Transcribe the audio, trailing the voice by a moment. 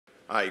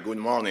Hi, good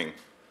morning.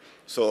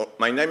 So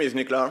my name is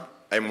Nicolas.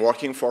 I'm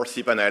working for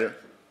cPanel.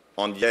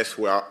 And yes,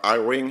 we are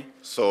hiring.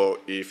 So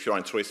if you're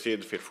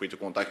interested, feel free to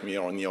contact me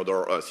or any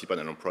other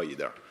cPanel employee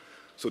there.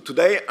 So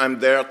today I'm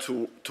there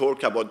to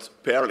talk about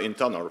Perl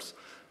internals.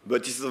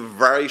 But this is a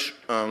very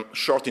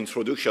short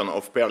introduction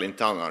of Perl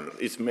internal.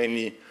 It's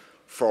mainly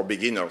for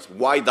beginners.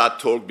 Why that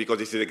talk? Because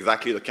this is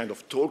exactly the kind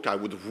of talk I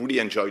would really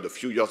enjoy a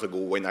few years ago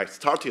when I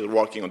started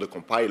working on the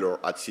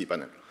compiler at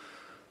cPanel.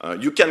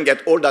 You can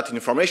get all that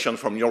information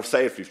from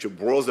yourself if you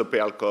browse the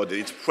Perl code.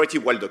 It's pretty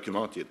well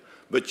documented,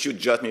 but you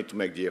just need to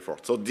make the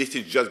effort. So this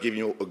is just giving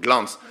you a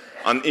glance.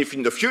 And if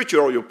in the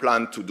future you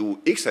plan to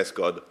do XS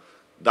code,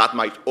 that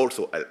might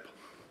also help.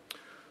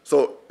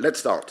 So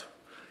let's start.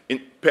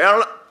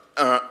 Perl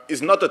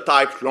is not a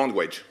typed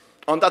language.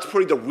 And that's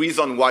probably the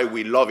reason why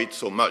we love it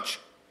so much,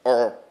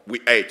 or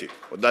we hate it,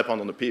 or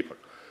depend on the people.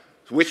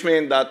 Which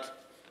means that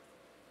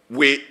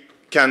we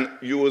can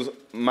use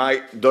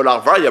my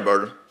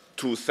 $variable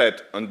to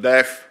set a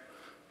def,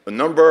 a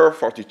number,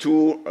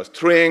 42, a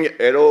string,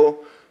 hello,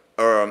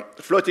 a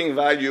floating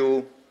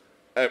value.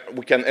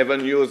 We can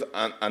even use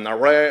an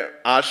array,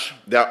 hash.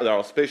 They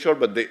are special,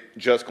 but they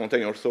just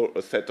contain also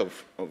a set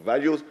of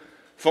values.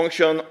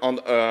 Function,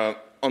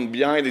 on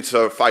behind, it's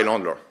a file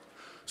handler.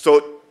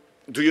 So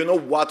do you know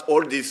what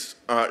all these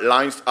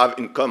lines have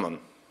in common?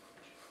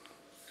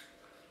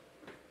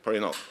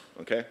 Probably not,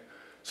 OK?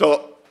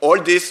 So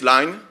all these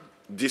lines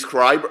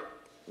describe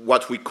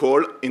what we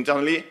call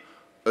internally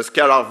a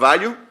scalar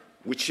value,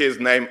 which is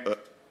named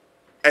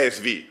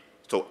SV.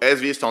 So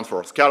SV stands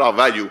for scalar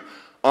value.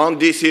 And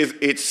this is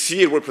its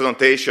C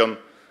representation.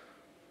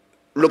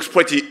 Looks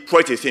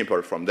pretty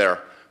simple from there.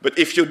 But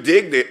if you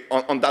dig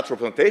on that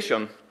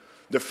representation,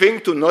 the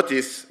thing to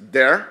notice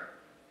there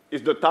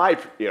is the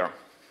type here.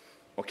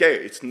 OK,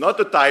 it's not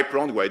a type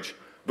language,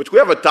 but we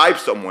have a type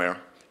somewhere.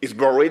 It's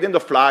buried in the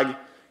flag.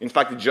 In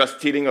fact, it's just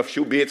stealing a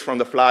few bits from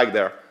the flag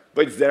there,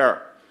 but it's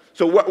there.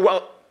 So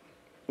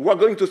we're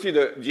going to see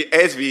the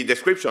SV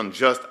description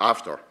just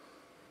after.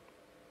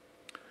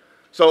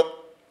 So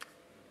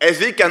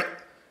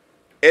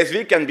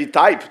SV can be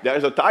typed. There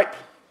is a type.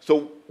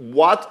 So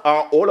what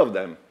are all of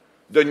them?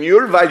 The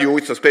null value,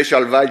 it's a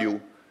special value.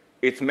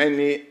 It's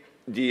mainly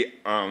the,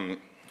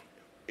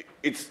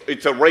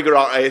 it's a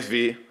regular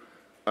SV.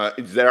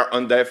 It's there,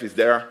 undef is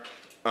there.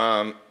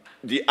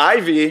 The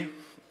IV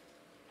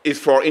is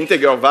for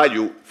integer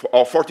value,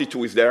 or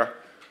 42 is there.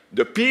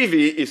 The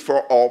PV is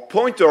for our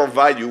pointer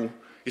value.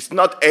 It's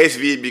not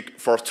SV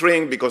for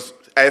string because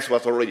S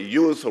was already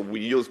used, so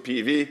we use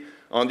PV.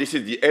 And this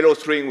is the hello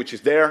string, which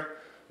is there.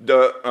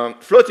 The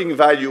floating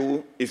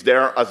value is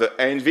there as an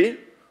NV.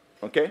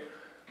 Okay?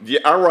 The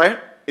array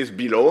is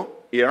below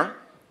here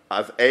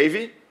as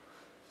AV.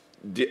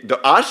 The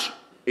hash,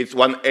 it's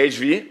one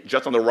HV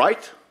just on the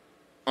right.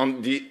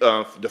 And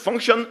the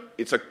function,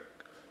 it's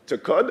a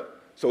code,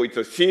 so it's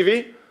a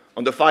CV.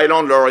 On the file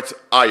handler, it's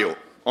IO.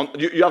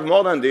 You have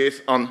more than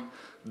this. On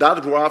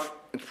that graph,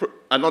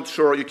 I'm not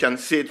sure you can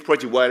see it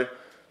pretty well,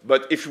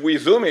 but if we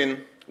zoom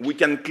in, we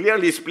can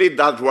clearly split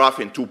that graph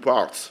in two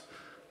parts.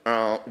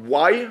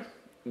 Why?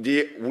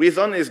 The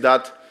reason is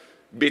that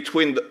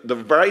between the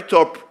very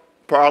top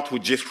part, we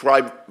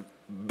describe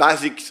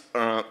basic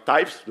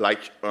types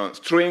like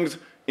strings,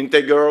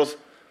 integers,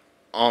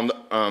 and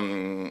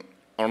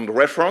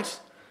reference.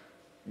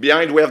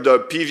 Behind, we have the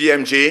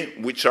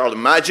PVMG, which are the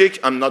magic.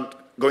 I'm not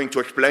going to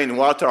explain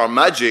what are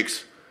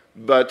magics,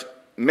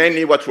 but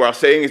mainly what we are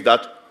saying is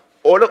that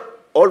all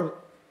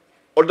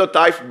the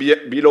types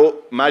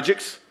below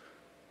magics,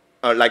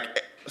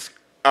 like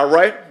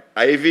array,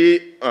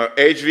 IV,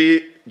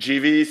 HV,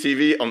 GV,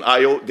 CV, and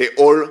IO, they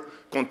all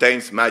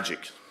contain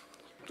magic.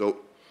 So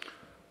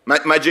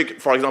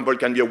magic, for example,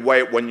 can be a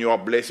way when you are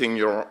blessing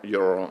your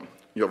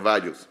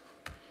values.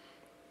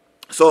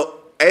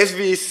 So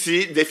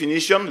SVC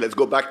definition, let's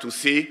go back to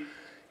C.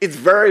 It's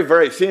very,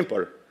 very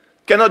simple.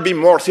 Cannot be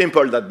more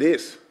simple than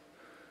this.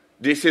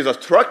 This is a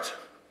struct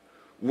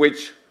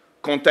which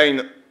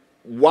contains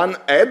one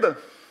head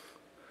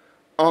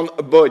and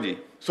a body.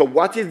 So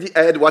what is the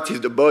head, what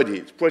is the body?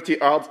 It's pretty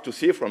hard to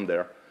see from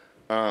there.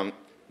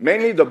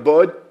 Mainly the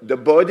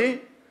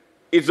body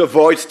is a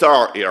void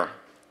star here.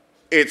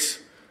 It's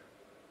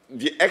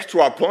the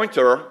extra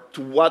pointer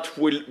to what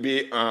will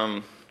be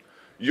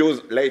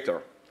used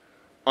later.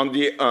 And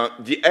the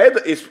head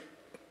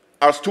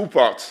has two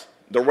parts,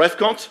 the ref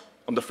count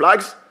on the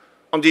flags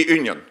and the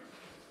union.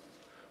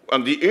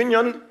 And the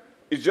union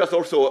is just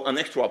also an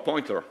extra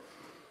pointer.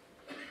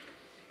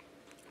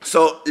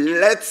 So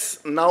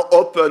let's now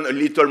open a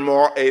little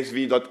more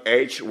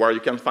sv.h where you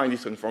can find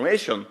this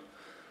information.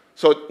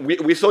 So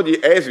we saw the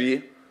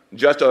sv,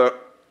 just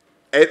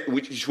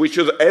which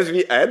is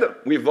sv head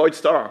with void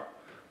star.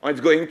 And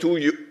it's going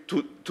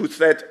to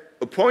set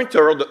a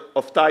pointer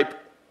of type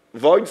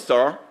void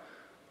star,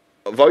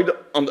 void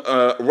on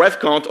ref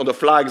count on the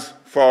flags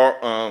for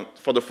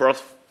the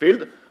first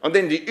field. And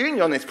then the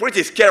union is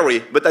pretty scary,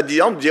 but at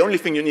the end, the only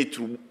thing you need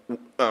to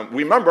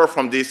remember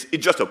from this is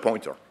just a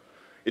pointer.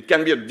 It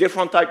can be a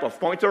different type of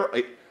pointer.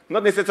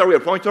 not necessarily a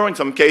pointer. In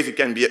some case, it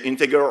can be an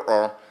integer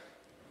or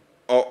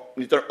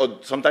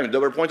sometimes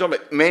double pointer,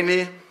 but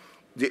mainly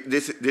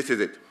this is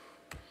it.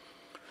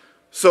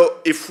 So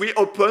if we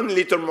open a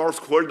little more,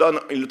 scroll down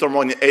a little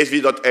more in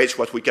sv.h,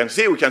 what we can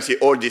see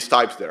all these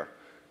types there.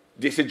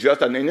 This is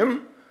just an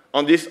enum,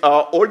 and these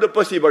are all the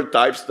possible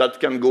types that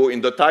can go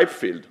in the type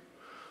field.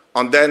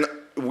 And then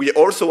we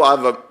also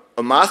have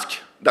a mask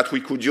that we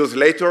could use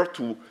later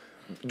to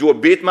do a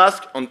bit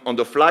mask on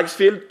the flags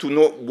field to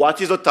know what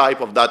is the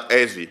type of that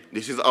SV.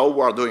 This is how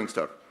we are doing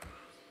stuff.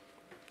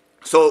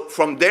 So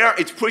from there,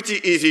 it's pretty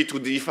easy to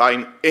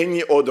define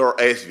any other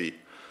SV.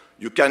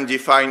 You can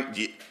define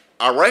the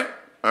array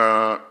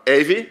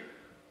AV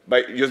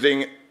by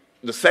using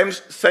the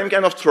same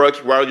kind of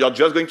struct where you're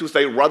just going to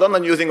say, rather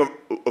than using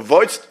a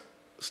void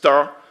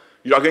star,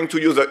 you are going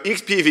to use a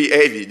XPV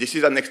AV. This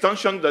is an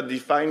extension that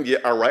defines the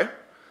array.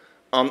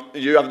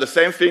 You have the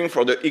same thing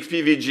for the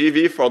XPV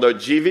GV for the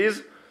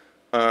GVs,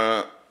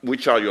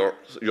 which are your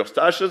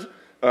stashes.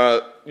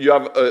 You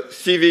have a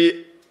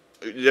CV.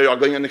 You are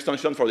going an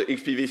extension for the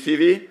XPV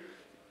CV.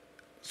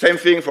 Same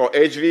thing for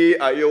HV,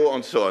 IO,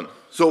 and so on.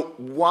 So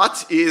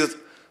what is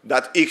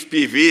that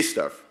XPV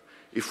stuff?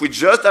 If we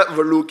just have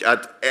a look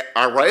at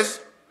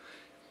arrays,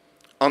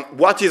 and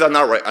what is an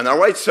array? An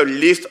array is a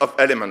list of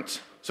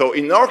elements. So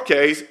in our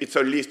case, it's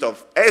a list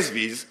of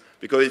SVs,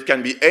 because it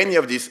can be any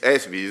of these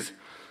SVs.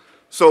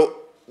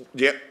 So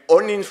the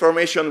only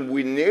information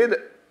we need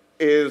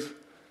is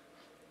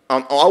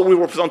on how we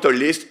represent a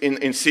list.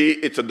 In C,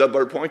 it's a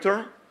double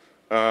pointer.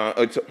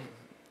 It's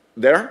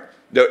there.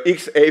 The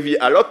XAV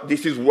alloc,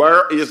 this is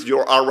where is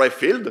your array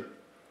field.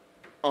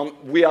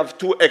 We have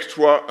two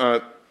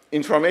extra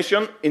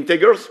information,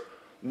 integers.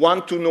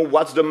 One to know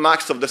what's the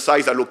max of the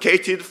size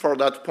allocated for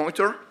that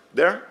pointer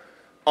there.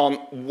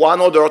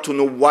 One other to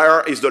know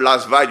where is the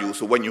last value.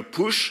 So when you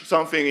push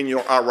something in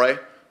your array,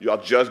 you are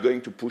just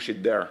going to push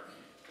it there.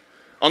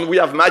 And we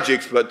have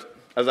magics, but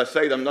as I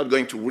said, I'm not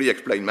going to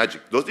re-explain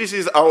magic. So this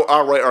is how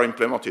arrays are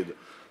implemented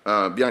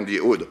behind the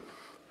hood.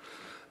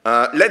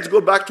 Let's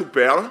go back to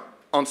Perl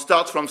and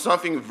start from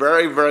something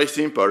very, very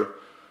simple,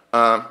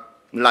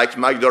 like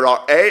my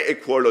 $a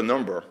equal a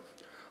number.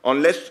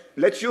 And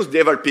let's use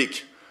devil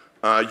pick.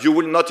 You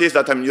will notice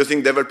that I'm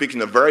using devil pick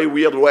in a very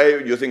weird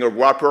way, using a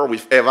wrapper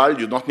with eval.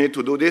 You don't need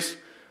to do this.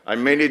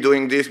 I'm mainly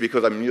doing this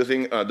because I'm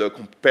using the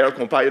Perl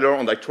compiler,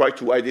 and I try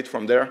to hide it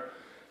from there.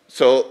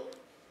 So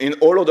in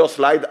all other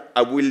slides,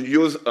 I will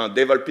use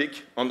devil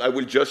pick, and I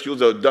will just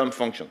use a dump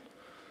function.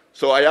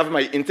 So I have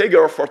my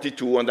integer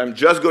 42, and I'm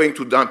just going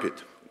to dump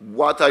it.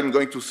 What I'm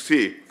going to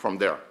see from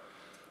there.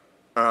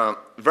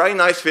 Very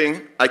nice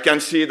thing, I can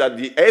see that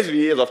the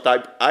SV is of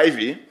type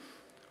IV,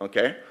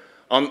 okay?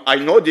 And I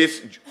know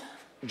this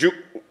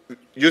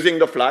using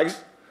the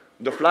flags.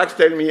 The flags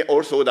tell me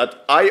also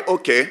that I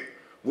OK,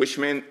 which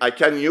means I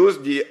can use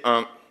the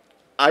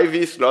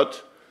IV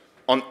slot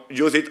and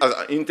use it as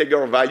an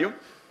integer value.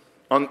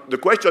 And the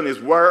question is,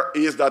 where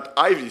is that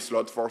IV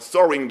slot for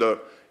storing the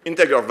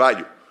integer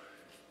value?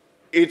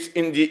 It's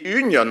in the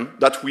union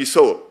that we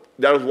saw.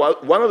 There's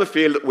one of the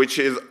fields which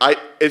is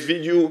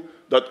svu.iv.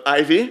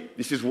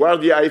 This is where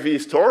the IV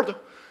is stored.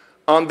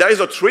 And there is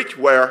a trick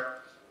where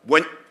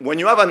when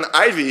you have an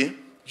IV,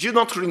 you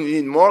don't really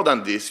need more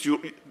than this.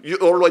 You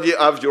already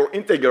have your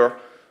integer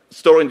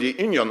stored in the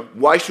union.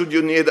 Why should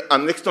you need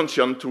an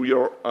extension to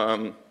your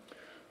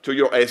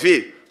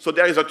SV? So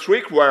there is a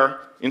trick where,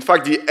 in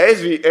fact, the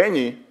SV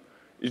any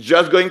is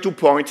just going to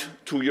point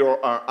to your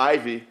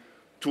IV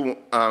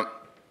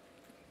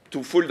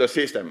to fool the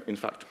system, in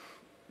fact.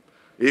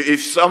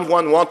 If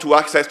someone wants to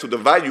access to the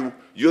value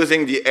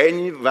using the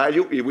any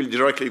value, it will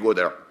directly go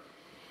there.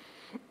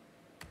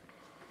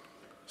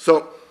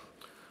 So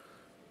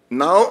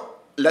now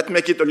let's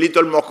make it a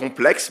little more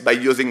complex by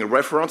using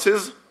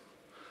references.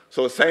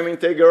 So same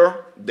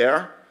integer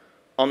there.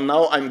 And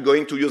now I'm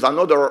going to use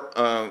another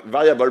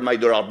variable, my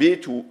 $b,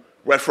 to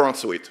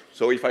reference to it.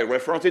 So if I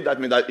reference it, that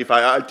means that if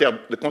I alter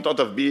the content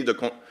of B, the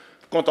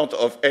content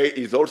of A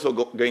is also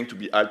going to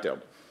be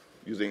altered.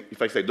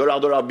 If I say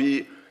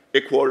 $b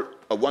equal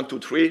 1, 2,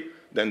 3,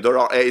 then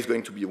 $a is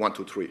going to be 1,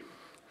 2, 3.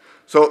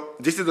 So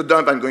this is the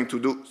dump I'm going to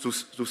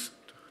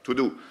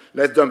do.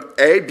 Let's dump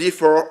A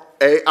before,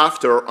 A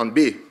after, and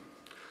B.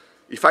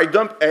 If I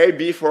dump A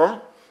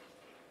before,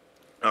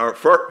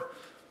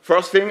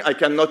 first thing I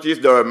can notice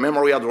the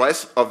memory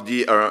address of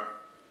the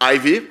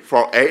IV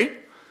for A,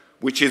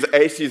 which is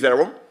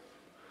AC0.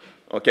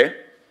 Okay?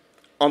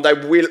 And I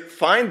will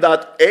find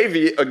that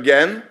AV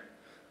again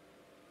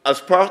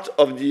as part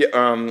of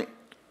the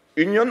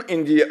union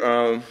in the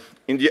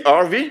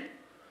RV.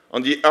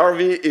 And the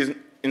RV is,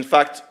 in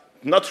fact,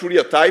 not really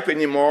a type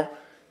anymore.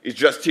 It's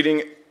just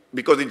stealing,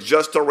 because it's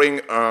just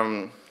storing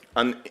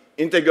an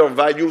integer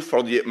value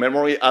for the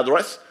memory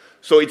address.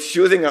 So it's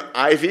using an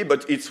IV,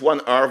 but it's one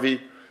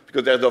RV,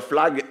 because there's a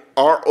flag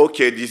ROK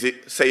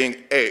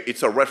saying, hey,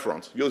 it's a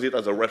reference. Use it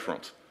as a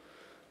reference.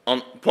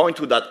 And point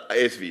to that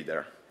SV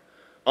there.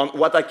 And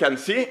what I can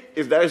see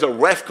is there is a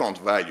ref count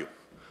value.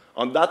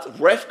 And that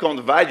ref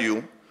count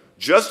value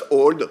just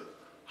hold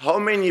how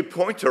many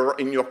pointers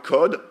in your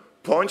code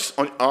points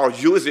are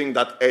using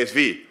that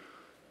SV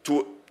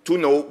to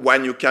know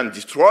when you can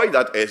destroy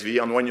that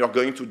SV and when you're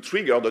going to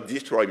trigger the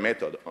destroy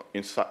method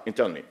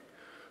internally.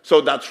 So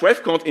that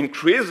ref count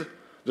increase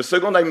the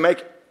second I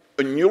make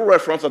a new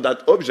reference of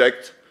that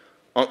object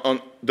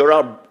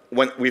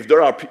with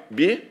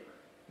 $B,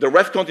 the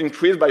ref count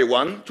increase by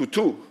 1 to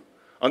 2.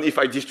 And if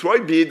I destroy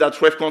B,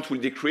 that ref count will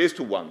decrease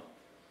to 1.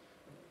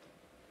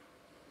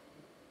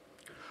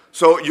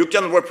 So you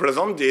can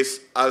represent this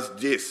as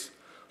this.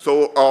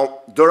 So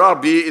our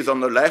 $B is on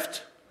the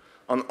left,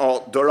 and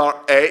our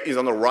 $A is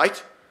on the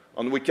right.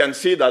 And we can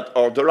see that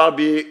our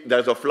 $B,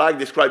 there's a flag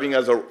describing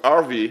as a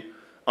RV,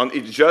 and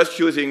it's just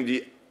using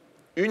the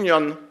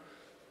union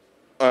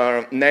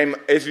name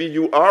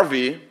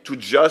SVURV to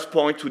just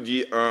point to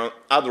the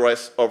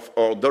address of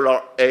our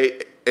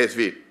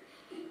 $A_SV.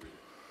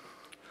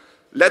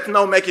 Let's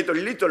now make it a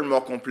little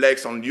more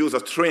complex and use a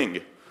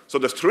string. So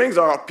the strings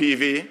are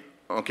PV.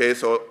 Okay,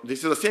 so this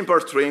is a simple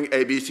string,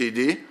 A, B, C,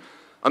 D.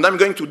 And I'm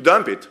going to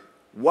dump it.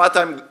 What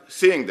I'm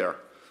seeing there.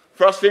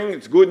 First thing,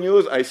 it's good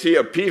news. I see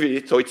a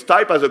PV, so it's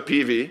typed as a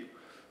PV.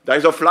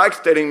 There's a flag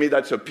telling me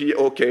that's a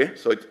POK.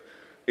 So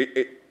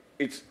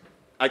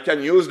I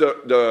can use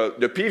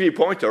the PV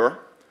pointer.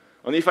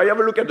 And if I have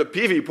a look at the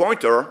PV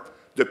pointer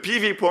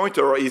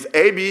is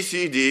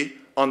ABCD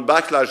on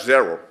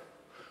 \0,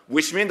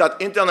 which means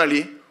that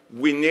internally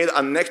we need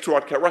an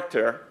extra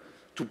character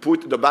to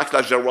put the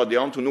 \0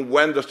 down to know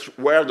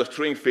where the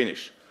string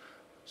finishes.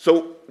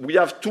 So we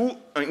have two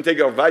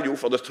integer values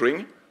for the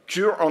string,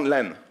 cur and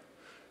len.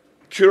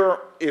 Cur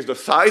is the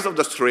size of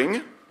the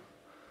string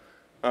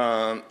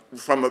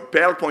from a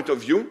Perl point of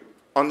view,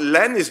 and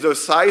len is the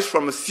size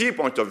from a C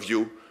point of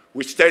view,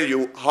 which tells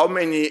you how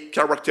many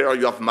characters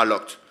you have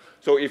malloced.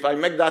 So if I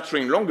make that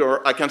string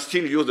longer, I can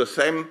still use the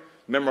same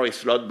memory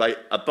slot by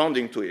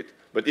appending to it.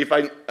 But if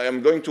I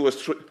am going to a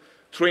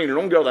string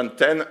longer than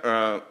 10,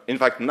 in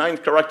fact 9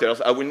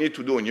 characters, I will need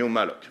to do a new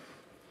malloc.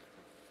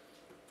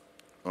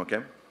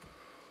 Okay?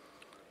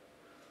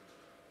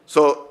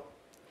 So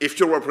if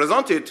you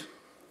represent it,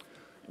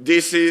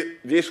 this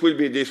will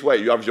be this way.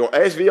 You have your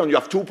SV and you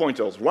have 2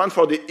 pointers. One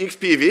for the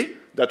XPV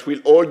that will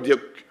hold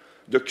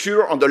the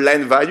cur on the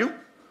len value,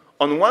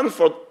 and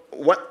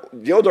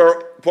the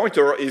other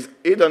pointer is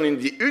hidden in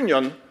the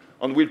union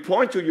and will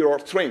point to your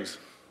strings.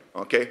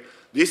 Okay?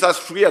 This has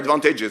 3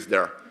 advantages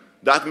there.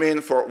 That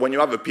means for when you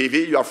have a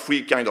PV, you have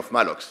 3 kinds of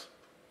mallocs.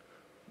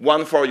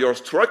 One for your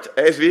struct,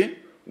 SV,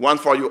 one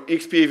for your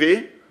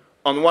XPV,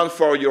 and one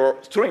for your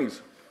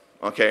strings.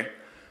 Okay?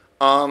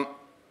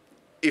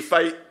 If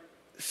I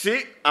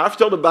see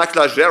after the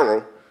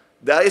 \0,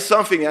 there is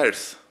something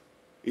else.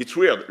 It's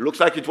weird. Looks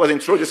like it was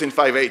introduced in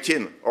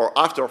 5.18 or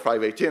after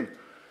 5.18.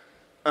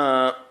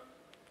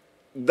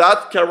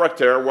 That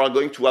character, we're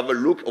going to have a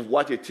look of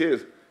what it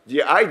is.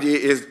 The idea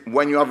is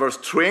when you have a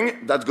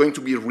string that's going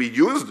to be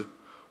reused,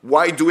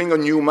 why doing a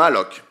new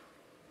malloc?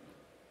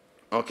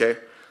 Okay?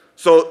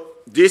 So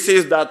this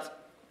is that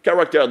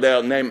character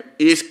there named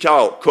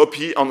isCow,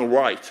 copy and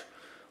write.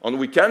 And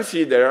we can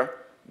see there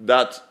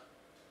that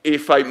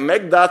if I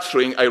make that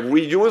string, I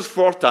reuse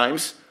 4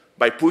 times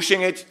by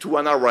pushing it to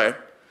an array,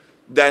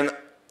 then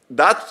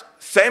that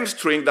same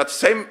string, that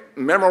same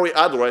memory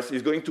address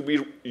is going to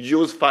be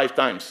used 5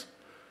 times.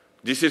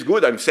 This is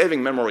good, I'm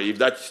saving memory. If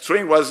that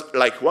string was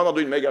like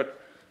 100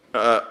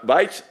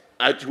 megabytes,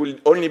 it will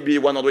only be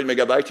 100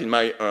 megabytes in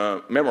my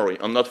memory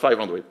and not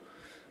 500.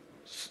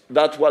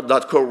 That's what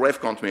that core ref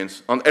count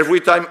means. And every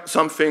time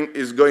something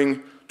is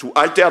going to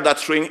alter that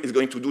string, it's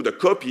going to do the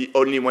copy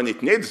only when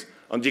it needs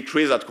and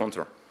decrease that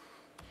counter.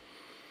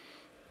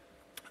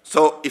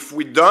 So if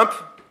we dump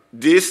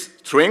these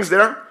strings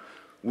there,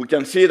 we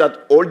can see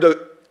that all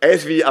the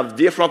SV have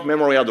different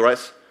memory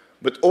address,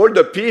 but all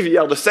the PV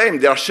are the same.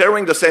 They are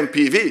sharing the same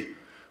PV,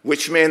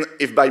 which means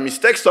if by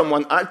mistake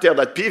someone altered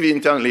that PV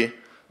internally,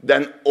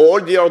 then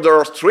all the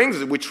other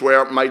strings, which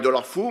were my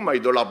 $foo, my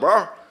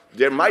 $bar,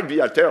 they might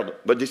be altered,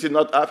 but this is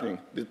not happening.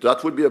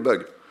 That would be a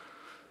bug.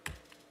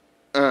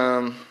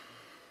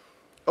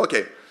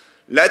 Okay,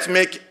 let's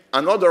make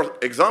another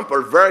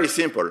example, very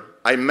simple.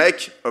 I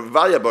make a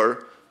variable,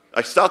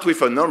 I start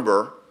with a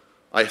number,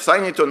 I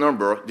assign it a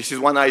number, this is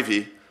one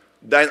IV,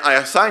 then I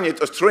assign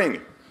it a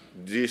string.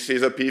 This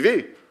is a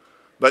PV.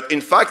 But in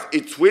fact,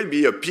 it will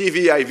be a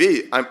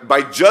PV-IV.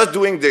 By just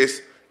doing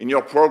this in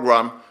your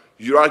program,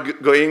 you are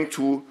going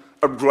to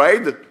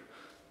upgrade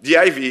the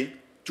IV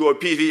to a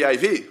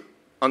PV-IV.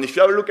 And if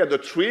you have a look at the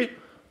tree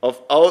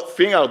of how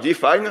things are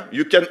defined,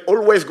 you can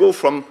always go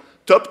from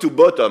top to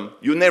bottom.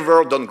 You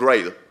never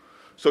downgrade.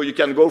 So you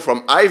can go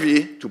from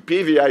IV to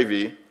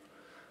PV-IV.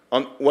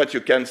 And what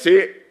you can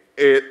see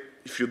is,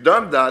 if you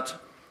dump that,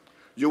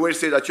 you will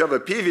see that you have a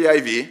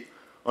PV-IV,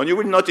 and you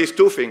will notice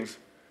 2 things.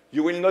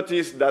 You will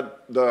notice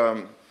that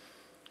the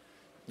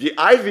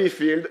IV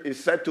field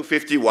is set to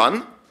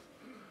 51,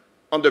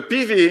 and the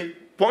PV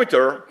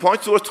pointer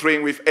points to a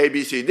string with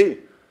ABCD.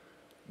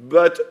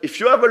 But if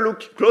you have a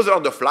look closer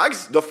at the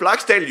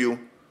flags tell you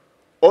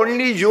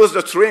only use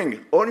the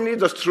string. Only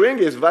the string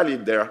is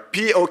valid there.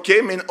 P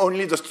OK means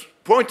only the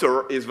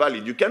pointer is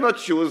valid. You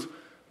cannot use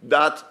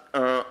that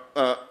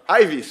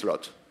IV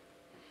slot.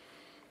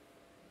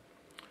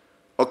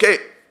 Okay,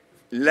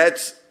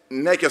 let's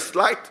make a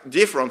slight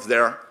difference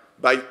there.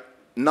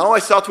 Now I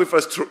start with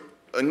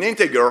an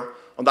integer,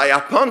 and I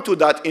append to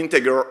that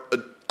integer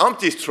an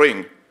empty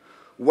string.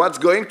 What's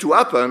going to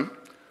happen?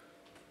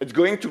 It's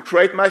going to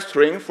create my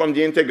string from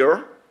the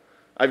integer.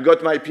 I've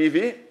got my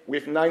PV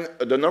with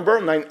the number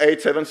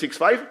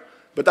 98765,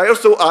 but I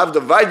also have the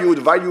value.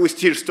 The value is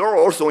still stored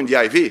also in the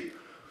IV.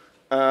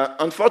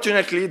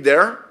 Unfortunately,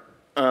 there,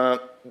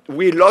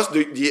 we lost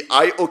the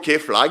IOK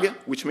flag,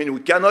 which means we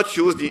cannot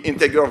use the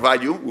integer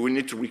value. We will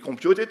need to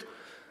recompute it.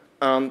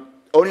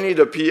 Only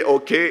the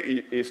POK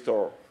is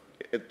stored.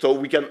 So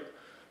we can,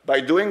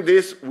 by doing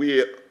this,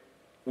 we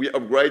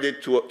upgrade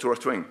it to a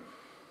string.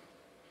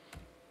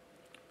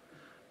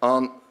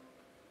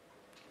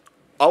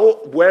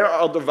 Where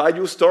are the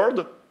values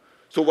stored?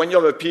 So when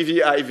you have a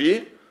PV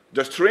IV,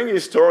 the string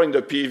is stored in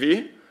the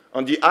PV,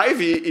 and the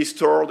IV is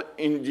stored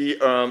in the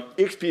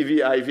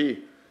XPV IV.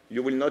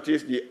 You will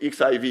notice the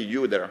XIV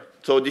U there.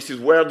 So this is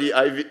where the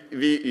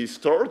IV is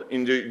stored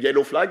in the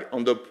yellow flag,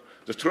 and the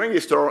string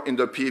is stored in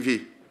the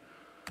PV.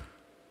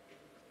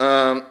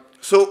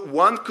 So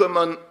one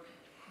common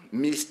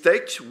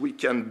mistake we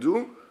can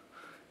do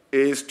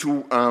is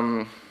to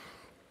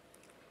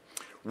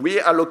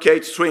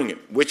reallocate string,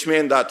 which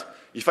means that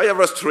if I have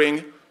a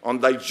string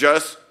and I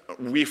just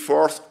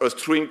reinforce a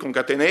string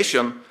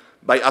concatenation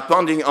by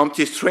appending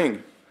empty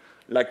string,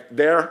 like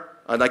there,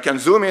 and I can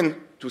zoom in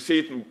to see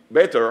it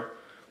better,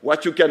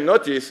 what you can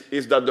notice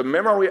is that the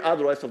memory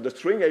address of the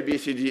string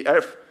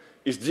ABCDF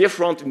is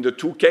different in the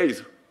two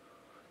cases.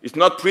 It's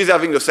not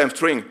preserving the same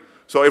string.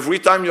 So every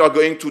time you are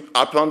going to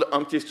append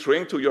empty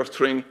string to your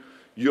string,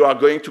 you are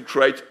going to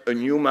create a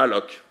new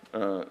malloc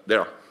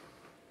there.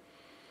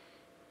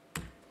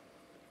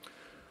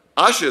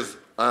 Hashes.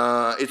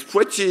 It's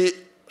pretty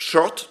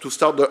short to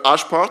start the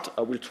hash part.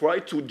 I will try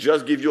to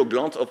just give you a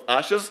glance of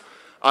hashes.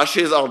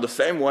 Hashes are the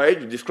same way.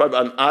 You describe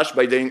an hash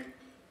by saying,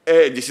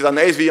 hey, this is an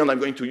ASV, and I'm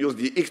going to use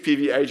the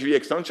XPV HV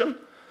extension.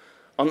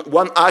 And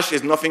one hash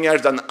is nothing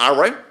else than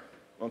array.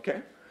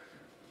 Okay?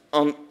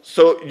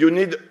 So you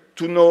need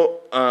to know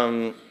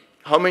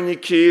how many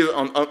keys,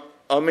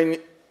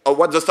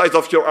 what's the size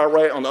of your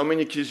array, and how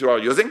many keys you are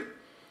using.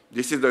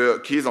 This is the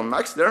keys on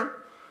max there.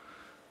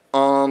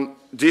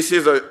 This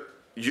is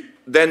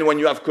then when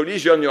you have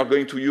collision, you are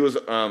going to use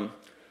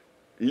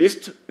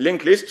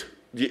linked list,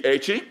 the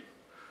HE.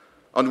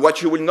 And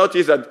what you will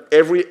notice that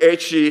every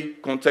HE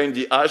contains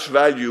the hash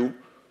value,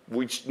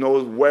 which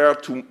knows where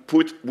to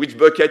put, which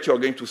bucket you are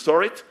going to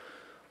store it.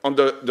 On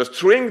the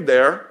string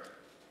there,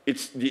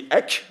 it's the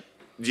hash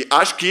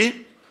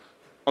key.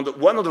 And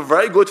one of the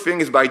very good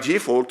things is by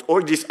default,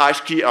 all these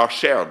hash keys are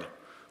shared,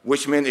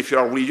 which means if you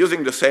are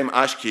reusing the same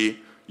hash key,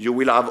 you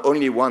will have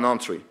only one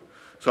entry.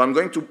 So I'm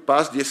going to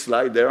pass this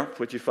slide there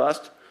pretty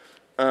fast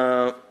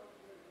because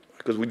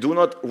we do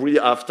not really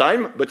have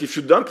time. But if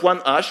you dump one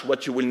hash,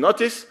 what you will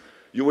notice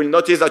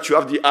that you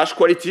have the hash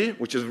quality,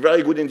 which is a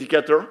very good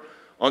indicator,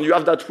 and you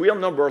have that weird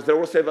number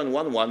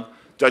 0711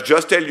 that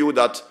just tell you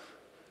that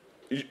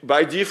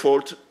by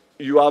default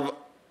you have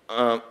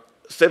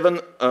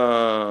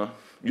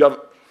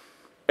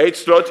 8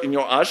 slots in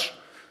your hash.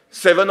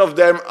 7 of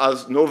them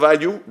has no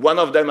value. 1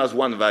 of them has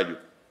 1 value.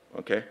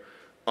 Okay,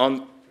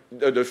 and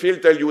the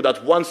field tell you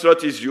that 1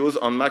 slot is used,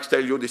 and max tell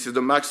you this is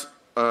the max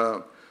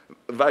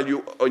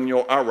value on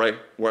your array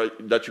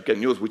that you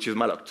can use, which is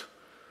malloc.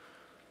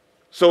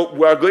 So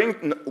we are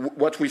going,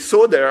 what we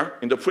saw there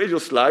in the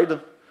previous slide,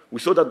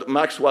 we saw that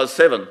max was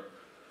 7.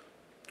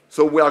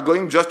 So we are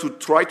going just to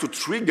try to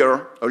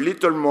trigger a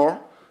little more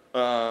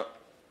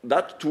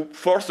that to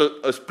force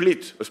a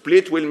split. A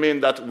split will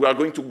mean that we are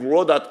going to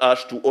grow that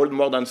hash to hold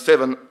more than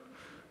 7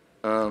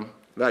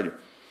 value.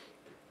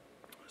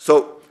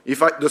 So if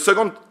the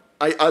second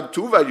I add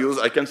 2 values,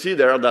 I can see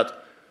there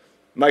that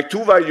my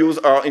 2 values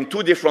are in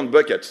 2 different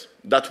buckets.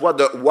 That's what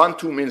the 1,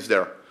 2 means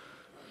there.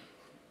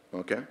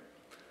 Okay.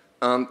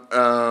 And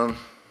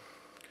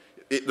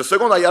the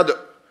second I add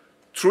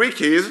 3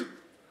 keys,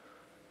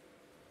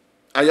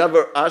 I have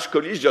a hash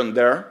collision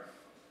there.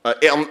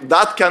 And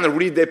that can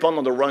really depend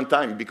on the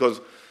runtime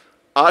because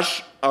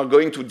hash are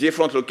going to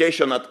different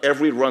location at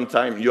every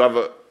runtime. You have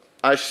a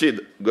hash seed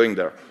going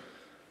there.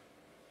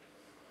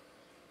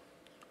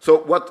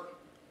 So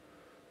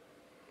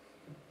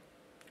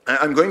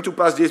I'm going to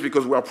pass this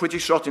because we are pretty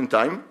short in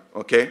time.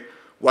 Okay.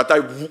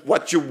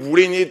 What you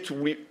really need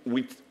to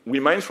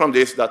remind from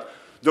this that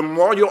the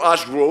more your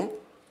hash grow,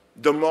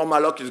 the more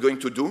malloc is going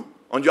to do.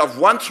 And you have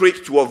one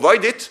trick to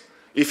avoid it.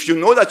 If you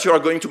know that you are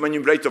going to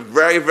manipulate a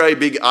very, very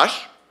big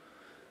hash,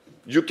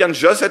 you can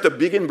just set a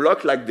begin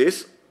block like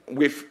this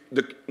with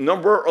the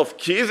number of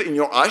keys in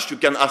your hash. You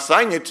can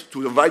assign it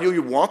to the value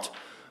you want,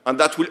 and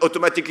that will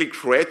automatically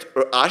create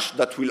a hash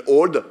that will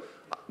hold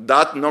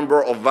that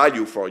number of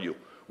value for you,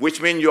 which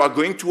means you are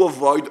going to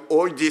avoid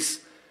all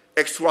this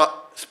extra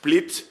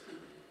split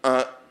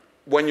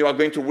when you are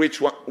going to reach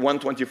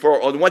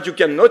 124. Or what you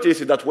can notice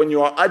is that when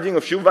you are adding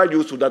a few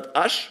values to that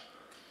hash,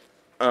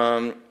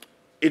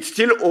 it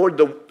still holds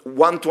the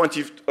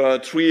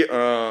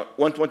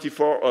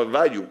 124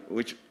 value,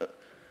 which,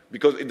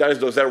 because there is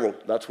the 0.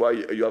 That's why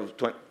you have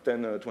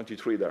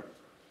 1023 there.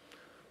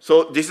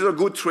 So this is a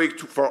good trick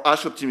for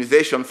hash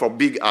optimization for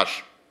big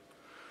hash.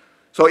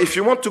 So if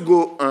you want to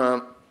go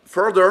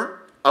further,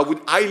 I would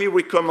highly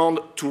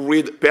recommend to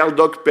read Perl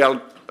Doc, Perl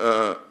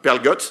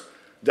Guts.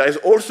 There is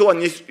also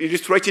an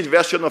illustrated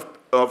version of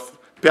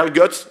Perl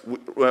Guts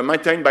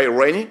maintained by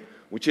Rainy,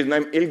 which is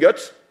named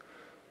IlGuts.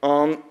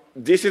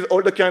 This is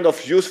all the kind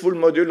of useful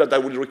module that I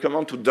would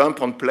recommend to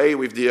dump and play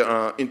with the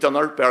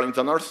Perl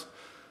internals.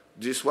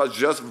 This was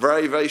just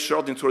very, very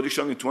short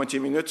introduction in 20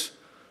 minutes.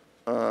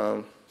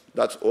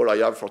 That's all I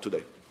have for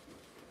today.